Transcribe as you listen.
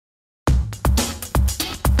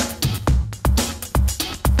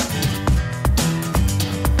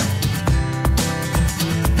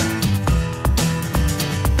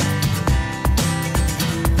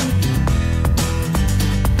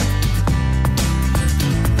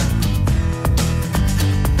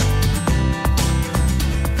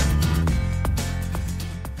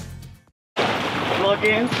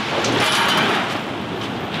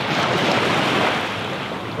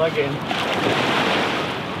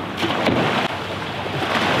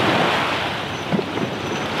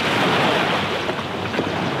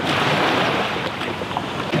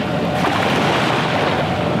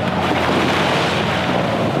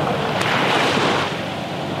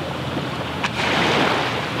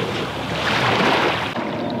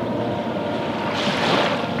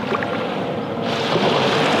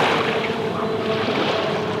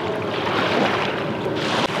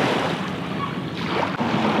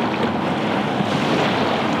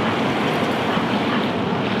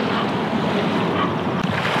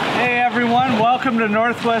welcome to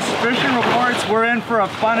Northwest Fishing Reports. We're in for a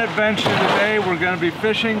fun adventure today. We're going to be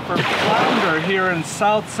fishing for flounder here in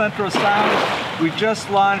South Central Sound. We just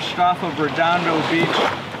launched off of Redondo Beach.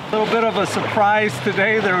 A little bit of a surprise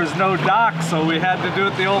today. There was no dock, so we had to do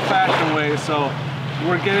it the old-fashioned way. So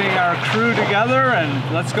we're getting our crew together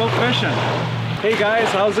and let's go fishing. Hey guys,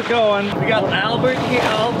 how's it going? We got Albert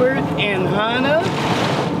and Hannah.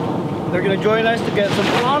 They're going to join us to get some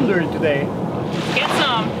flounder today. Get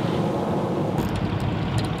some.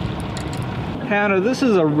 Hannah, this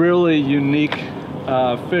is a really unique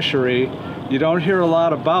fishery. You don't hear a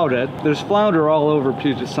lot about it. There's flounder all over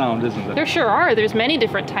Puget Sound, isn't there? There sure are. There's many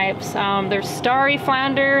different types. There's starry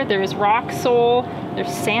flounder, there's rock sole,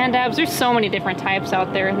 there's sand dabs. There's so many different types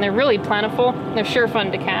out there, and they're really plentiful. They're sure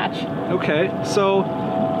fun to catch. Okay, so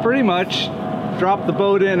pretty much drop the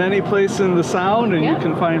boat in any place in the sound and you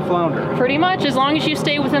can find flounder. Pretty much, as long as you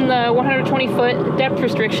stay within the 120-foot depth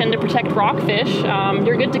restriction to protect rockfish,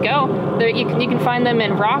 you're good to go. You can find them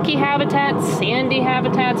in rocky habitats, sandy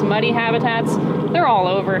habitats, muddy habitats. They're all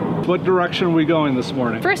over. What direction are we going this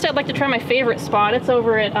morning? First, I'd like to try my favorite spot. It's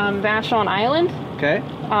over at Vashon Island. Okay.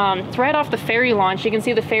 It's right off the ferry launch. You can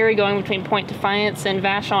see the ferry going between Point Defiance and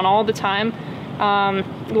Vashon all the time. A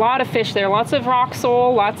lot of fish there, lots of rock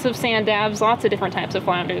sole, lots of sand dabs, lots of different types of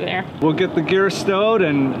flounder there. We'll get the gear stowed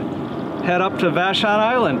and head up to Vashon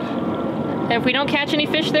Island. And if we don't catch any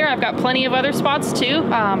fish there, I've got plenty of other spots too.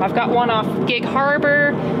 I've got one off Gig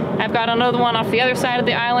Harbor, I've got another one off the other side of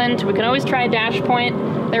the island. We can always try Dash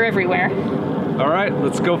Point. They're everywhere. All right,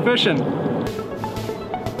 let's go fishing.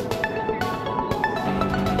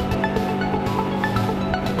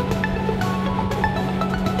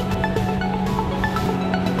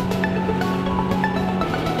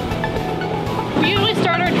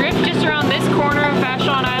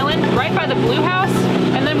 Right by the Blue House,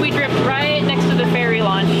 and then we drift right next to the ferry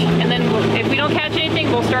launch. And then if we don't catch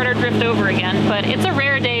anything, we'll start our drift over again. But it's a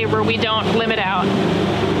rare day where we don't limit out.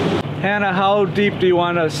 Hannah, how deep do you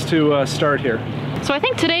want us to start here? So I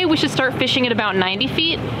think today we should start fishing at about 90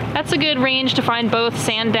 feet. That's a good range to find both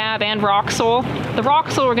sand dab and rock sole. The rock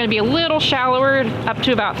sole are going to be a little shallower, up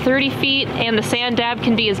to about 30 feet, and the sand dab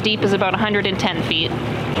can be as deep as about 110 feet.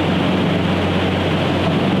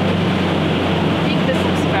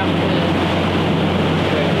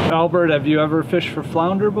 Albert, have you ever fished for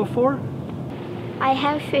flounder before? I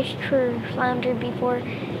have fished for flounder before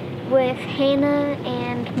with Hannah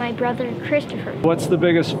and my brother Christopher. What's the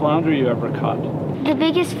biggest flounder you ever caught? The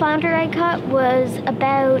biggest flounder I caught was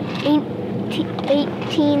about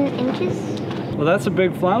 18 inches. Well, that's a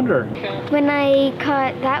big flounder. When I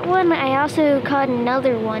caught that one, I also caught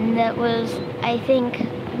another one that was, I think,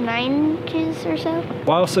 9 inches or so.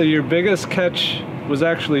 Wow, so your biggest catch was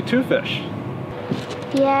actually 2 fish.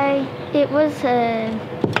 Yeah, it was, I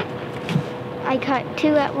caught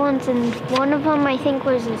 2 at once, and one of them I think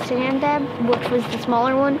was a sand dab, which was the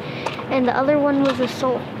smaller one, and the other one was a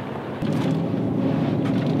sole.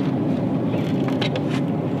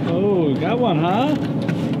 Oh, got one, huh?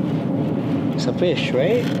 It's a fish,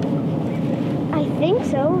 right? I think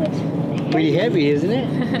so. It's pretty heavy, isn't it?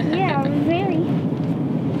 Yeah, very.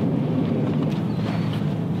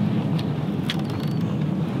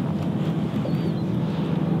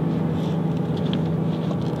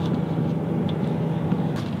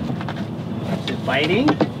 Biting?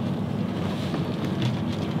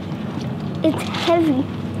 It's heavy.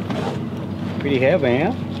 Pretty heavy,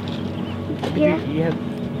 huh? Yeah. You have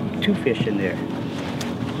 2 fish in there.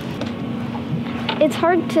 It's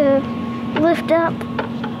hard to lift up.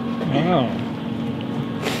 Wow.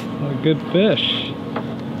 What a good fish.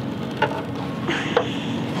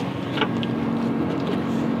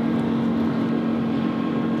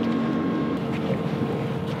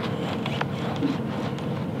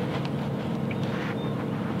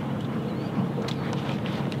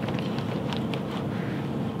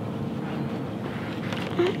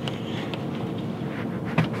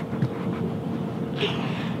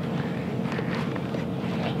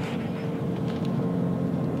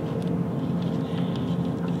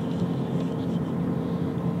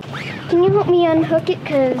 Can you help me unhook it?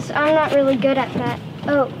 Because I'm not really good at that.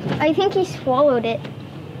 Oh, I think he swallowed it.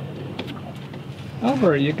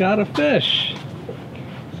 Albert, you got a fish.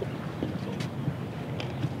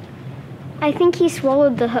 I think he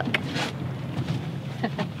swallowed the hook.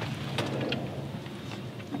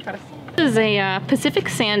 This is a Pacific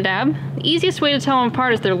sand dab. The easiest way to tell them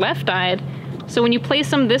apart is they're left-eyed. So when you place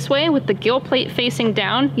them this way with the gill plate facing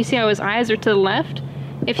down, you see how his eyes are to the left?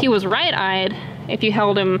 If he was right-eyed, if you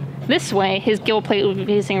held him this way, his gill plate would be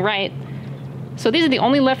facing right. So these are the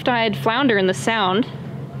only left-eyed flounder in the sound.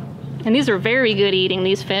 And these are very good eating,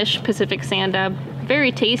 these fish, Pacific sand dab.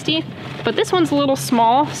 Very tasty, but this one's a little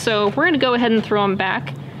small, so we're gonna go ahead and throw them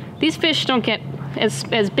back. These fish don't get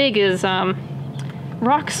as big as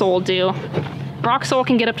rock sole do. Rock sole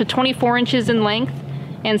can get up to 24 inches in length,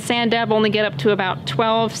 and sand dab only get up to about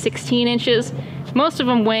 12, 16 inches. Most of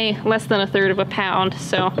them weigh less than 1/3 of a pound,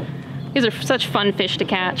 so these are such fun fish to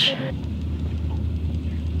catch.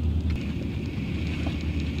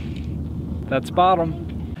 That's bottom.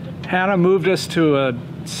 Hannah moved us to a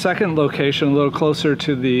second location a little closer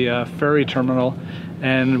to the ferry terminal,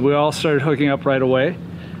 and we all started hooking up right away.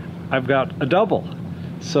 I've got a double,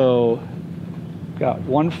 so got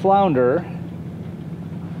one flounder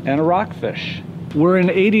and a rockfish. We're in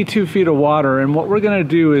 82 feet of water, and what we're going to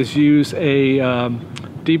do is use a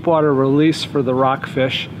deep water release for the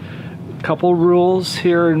rockfish. Couple rules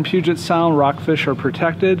here in Puget Sound: rockfish are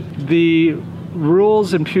protected. The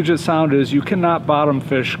rules in Puget Sound is you cannot bottom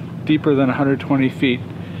fish deeper than 120 feet,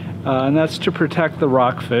 and that's to protect the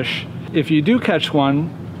rockfish. If you do catch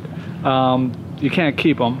one, you can't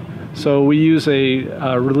keep them, so we use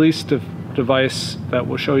a release device that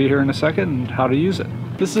we'll show you here in a second and how to use it.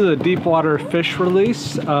 This is a deep water fish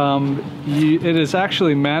release. It is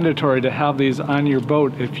actually mandatory to have these on your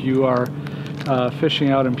boat if you are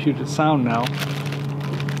fishing out in Puget Sound now.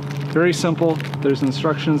 Very simple. There's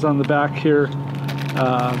instructions on the back here.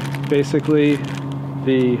 Basically,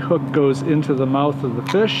 the hook goes into the mouth of the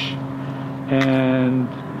fish, and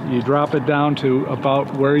you drop it down to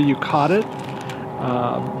about where you caught it,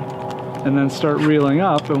 and then start reeling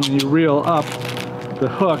up. And when you reel up, the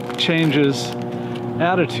hook changes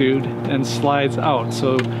attitude and slides out.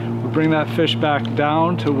 So we bring that fish back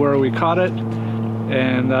down to where we caught it,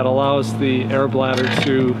 and that allows the air bladder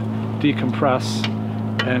to decompress.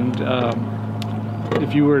 And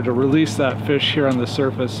if you were to release that fish here on the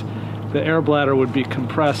surface, the air bladder would be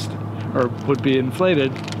compressed, or would be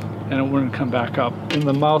inflated, and it wouldn't come back up. In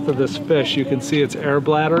the mouth of this fish, you can see its air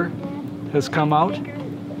bladder has come out.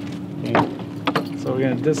 So we're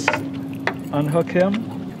going to unhook him.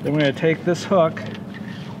 Then we're going to take this hook,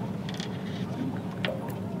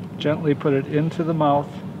 gently put it into the mouth,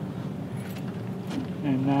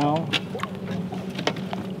 and now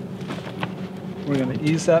we're going to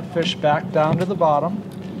ease that fish back down to the bottom.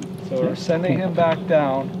 So we're sending him back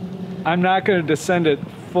down. I'm not going to descend at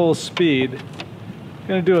full speed. I'm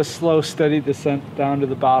going to do a slow, steady descent down to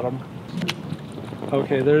the bottom.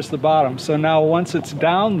 Okay, there's the bottom. So now once it's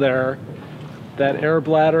down there, that air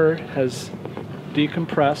bladder has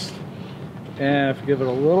decompressed, and if you give it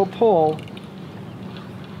a little pull,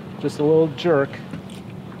 just a little jerk,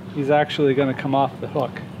 he's actually going to come off the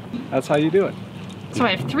hook. That's how you do it. So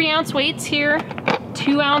I have 3-ounce weights here,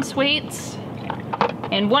 2-ounce weights,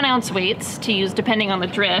 and 1-ounce weights to use depending on the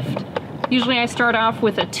drift. Usually I start off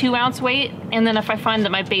with a 2-ounce weight, and then if I find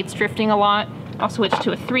that my bait's drifting a lot, I'll switch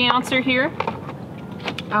to a 3-ouncer here.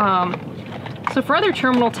 So for other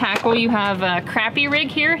terminal tackle, you have a crappie rig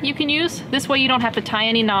here you can use. This way you don't have to tie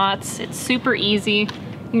any knots. It's super easy.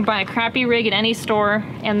 You can buy a crappie rig at any store,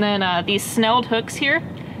 and then these snelled hooks here.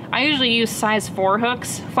 I usually use size 4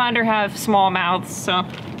 hooks. Flounder have small mouths, so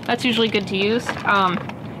that's usually good to use.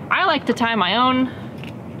 I like to tie my own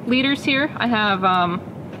leaders here. I have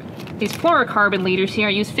these fluorocarbon leaders here.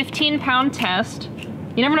 I use 15-pound test.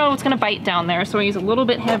 You never know what's gonna bite down there, so I use a little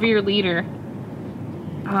bit heavier leader.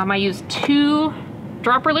 I use 2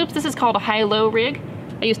 dropper loops. This is called a high-low rig.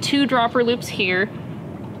 I use 2 dropper loops here.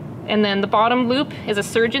 And then the bottom loop is a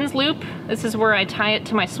surgeon's loop. This is where I tie it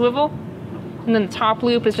to my swivel. And then the top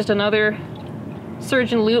loop is just another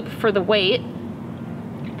surgeon loop for the weight.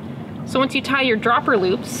 So once you tie your dropper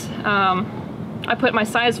loops, I put my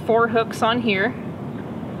size 4 hooks on here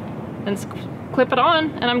and clip it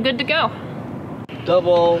on, and I'm good to go.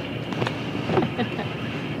 Double.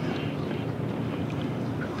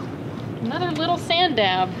 Another little sand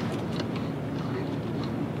dab.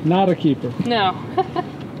 Not a keeper. No.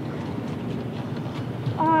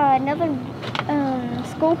 Another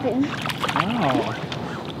sculpin. Wow.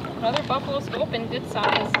 Another buffalo sculpin, good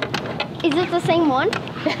size. Is it the same one?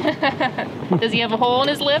 Does he have a hole in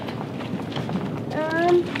his lip?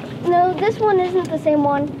 No, this one isn't the same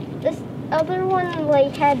one. This other one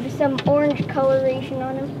like had some orange coloration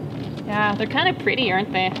on him. Yeah, they're kind of pretty,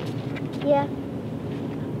 aren't they? Yeah.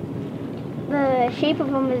 The shape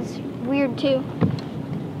of them is weird too.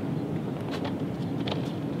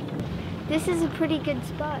 This is a pretty good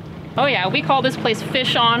spot. Oh yeah, we call this place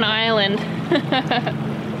Fish On Island.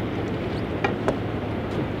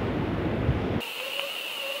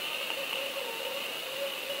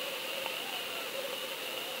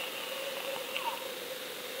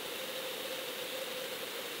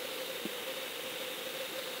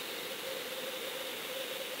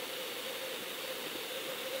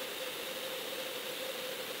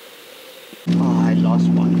 I lost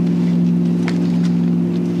one.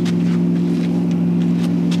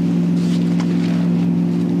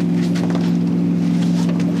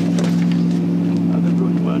 Another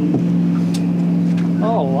good one.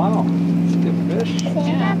 Oh wow, it's a good fish.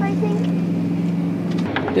 Sand I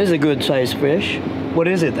think. This is a good sized fish. What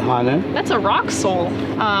is it, Hannah? That's a rock sole.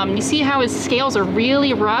 You see how his scales are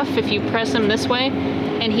really rough if you press him this way?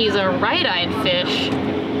 And he's a right-eyed fish.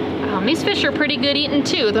 These fish are pretty good eating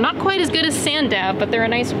too. They're not quite as good as sand dab, but they're a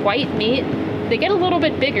nice white meat. They get a little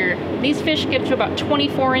bit bigger. These fish get to about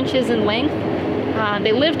 24 inches in length.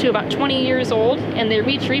 They live to about 20 years old, and they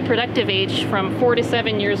reach reproductive age from 4 to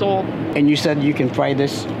 7 years old. And you said you can fry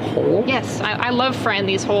this whole? Yes, I love frying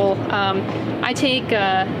these whole. I take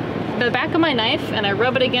the back of my knife and I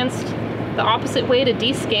rub it against the opposite way to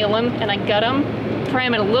descale them, and I gut them. Fry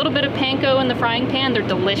them in a little bit of panko in the frying pan. They're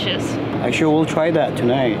delicious. I sure will try that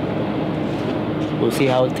tonight. We'll see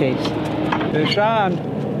how it tastes. Hey Sean,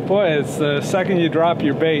 boy, it's the second you drop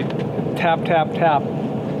your bait, tap, tap, tap.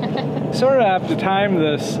 Sort of have to time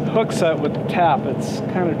this hook set with the tap. It's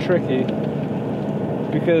kind of tricky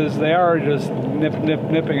because they are just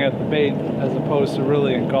nipping at the bait as opposed to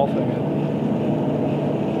really engulfing it.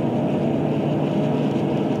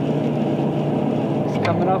 It's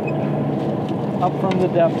coming up from the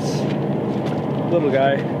depths. Little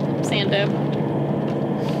guy. Sand dab.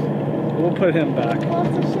 We'll put him back. Well,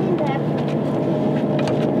 it's a sand dab.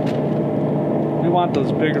 We want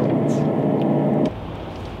those bigger ones.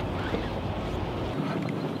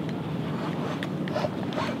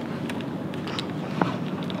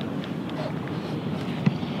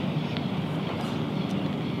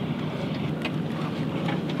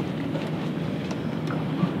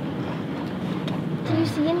 Do you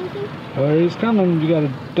see anything? Oh, he's coming. You got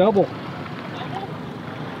a double.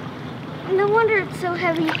 No wonder it's so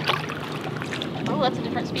heavy. Oh, that's a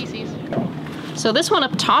different species. So this one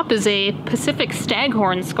up top is a Pacific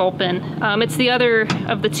staghorn sculpin. It's the other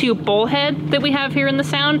of the two bullhead that we have here in the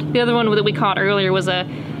Sound. The other one that we caught earlier was a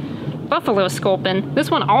buffalo sculpin.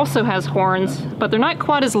 This one also has horns, but they're not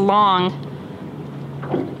quite as long.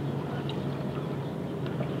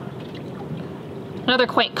 Another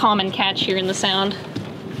quite common catch here in the Sound.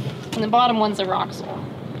 And the bottom one's a rock sole.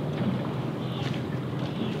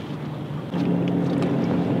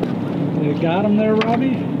 You got him there,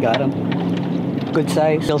 Robbie? Got him. Good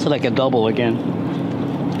size. Feels like a double again.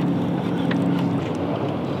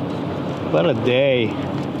 What a day.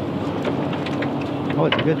 Oh,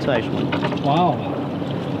 it's a good size one. Wow.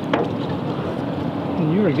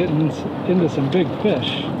 And you were getting into some big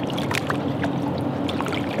fish.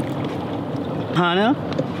 Hannah,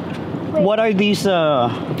 Wait. what are these little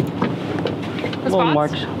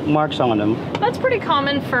spots? marks on them? That's pretty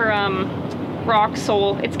common for rock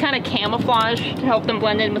sole. It's kind of camouflage to help them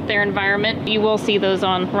blend in with their environment. You will see those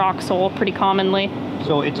on rock sole pretty commonly.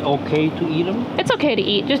 So it's okay to eat them? It's okay to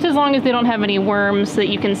eat, just as long as they don't have any worms that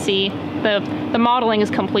you can see. The modeling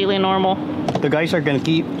is completely normal. The guys are gonna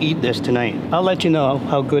eat this tonight. I'll let you know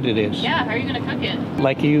how good it is. Yeah, how are you gonna cook it?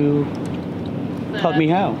 Like you taught me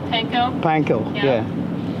how. Panko? Panko, yeah.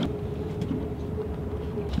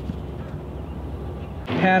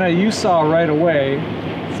 Hannah, you saw right away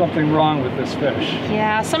something wrong with this fish.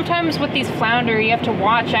 Yeah, sometimes with these flounder, you have to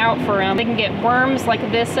watch out for them. They can get worms like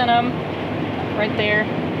this in them, right there.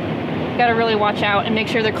 You gotta really watch out and make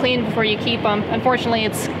sure they're clean before you keep them. Unfortunately,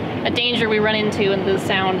 it's a danger we run into in the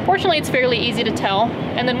Sound. Fortunately, it's fairly easy to tell.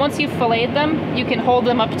 And then once you've filleted them, you can hold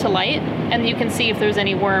them up to light and you can see if there's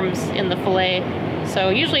any worms in the fillet. So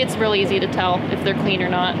usually it's really easy to tell if they're clean or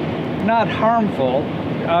not. Not harmful.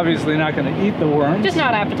 Obviously not going to eat the worms. Just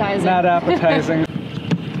not appetizing. Not appetizing.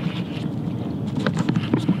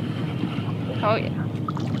 Oh yeah.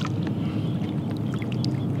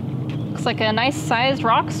 Looks like a nice sized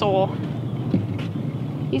rock sole.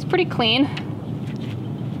 He's pretty clean.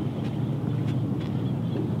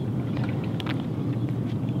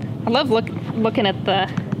 I love looking at the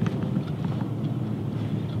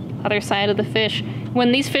other side of the fish.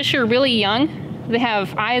 When these fish are really young, they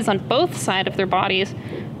have eyes on both sides of their bodies,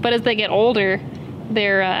 but as they get older,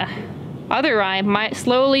 their other eye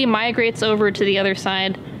slowly migrates over to the other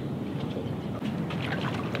side.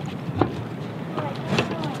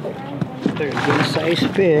 They're a good sized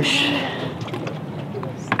fish.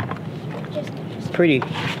 Pretty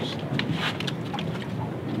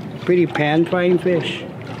pan frying fish.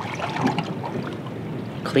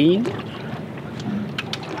 Clean.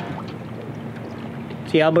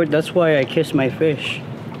 See, Albert, that's why I kiss my fish.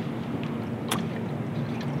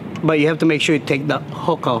 But you have to make sure you take the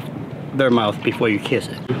hook off their mouth before you kiss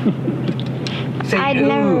it. Say I'd ooh.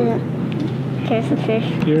 never. catch the fish.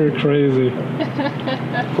 You're crazy.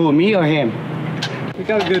 Who, me or him? We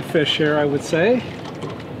got a good fish here, I would say.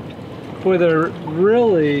 Boy, they're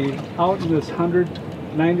really out in this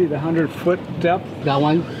 90 to 100 foot depth. Got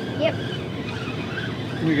one? Yep.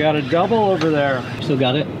 We got a double over there. Still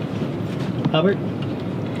got it? Albert?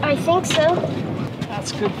 I think so.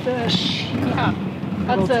 That's good fish. Yeah.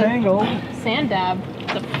 Little That's a tangle. sand dab.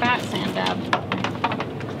 It's a fat sand dab.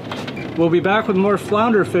 We'll be back with more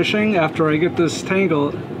flounder fishing after I get this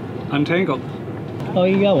tangle untangled. Oh,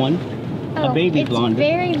 you got one. A baby flounder. It's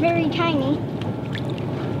very, very tiny.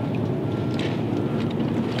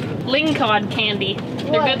 Lingcod candy.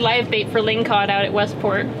 They're What? good live bait for lingcod out at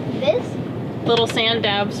Westport. This? Little sand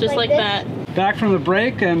dabs, just like Like that. Back from the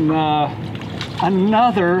break and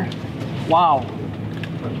another, wow.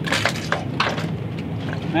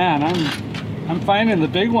 Man, I'm finding the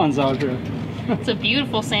big ones out here. It's a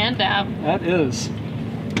beautiful sand dab. That is.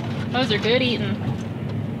 Those are good eating.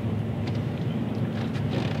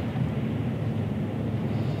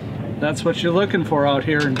 That's what you're looking for out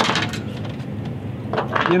here. And,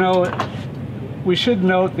 you know, we should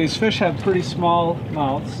note these fish have pretty small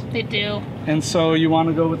mouths. They do. And so you want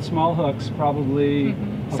to go with small hooks, probably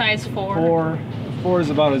Size 4. Four is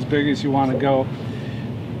about as big as you want to go.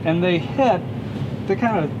 And they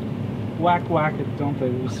kind of whack it, don't they?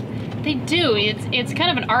 They do. It's kind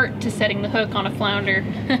of an art to setting the hook on a flounder.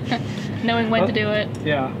 Knowing when to do it.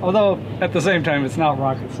 Yeah, although at the same time it's not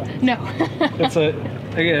rocket science. No.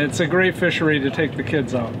 It's a great fishery to take the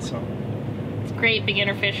kids out, so. It's a great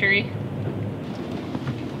beginner fishery.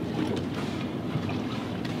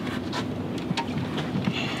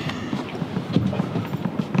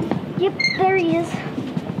 Yep, there he is.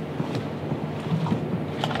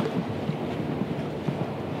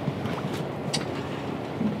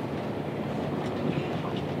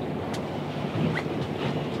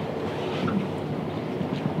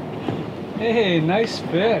 Hey, nice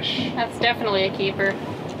fish. That's definitely a keeper.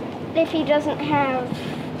 If he doesn't have,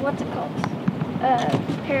 what's it called?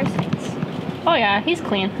 Parasites. Oh yeah, he's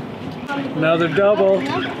clean. Another double.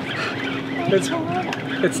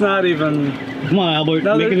 It's not even. Come on, Albert.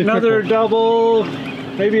 Make it a Another triple. double,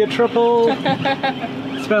 maybe a triple.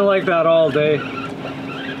 It's been like that all day.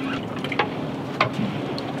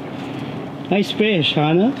 Nice fish,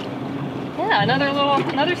 Hannah. Yeah,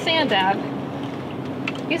 another sand dab.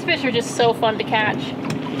 These fish are just so fun to catch.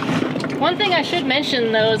 One thing I should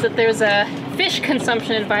mention though is that there's a fish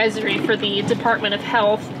consumption advisory for the Department of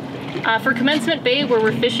Health. For Commencement Bay, where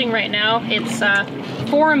we're fishing right now, it's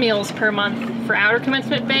 4 meals per month for Outer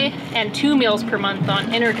Commencement Bay and 2 meals per month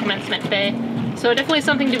on Inner Commencement Bay. So definitely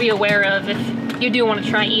something to be aware of if you do want to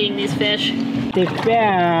try eating these fish. They're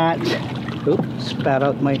fat. Oops, spat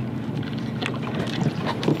out my...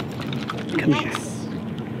 Come here.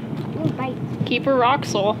 Ooh, bite. Keeper rock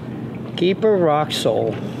sole. Keeper rock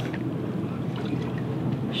sole.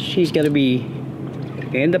 She's gonna be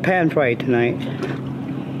in the pan fry tonight.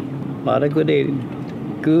 A lot of good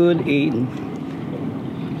eating. Good eating.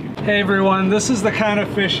 Hey everyone, this is the kind of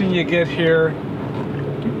fishing you get here.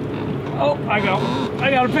 Oh, I got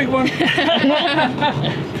a big one.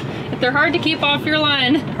 They're hard to keep off your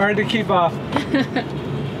line. Hard to keep off.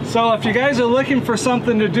 So if you guys are looking for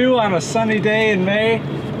something to do on a sunny day in May,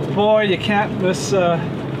 boy, you can't miss,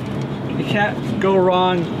 you can't go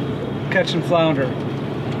wrong catching flounder.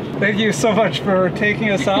 Thank you so much for taking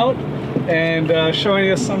us out and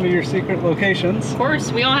showing us some of your secret locations. Of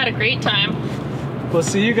course, we all had a great time. We'll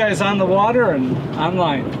see you guys on the water and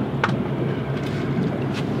online.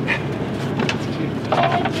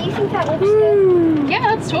 Do you think that looks good?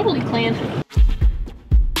 Yeah, that's totally clean.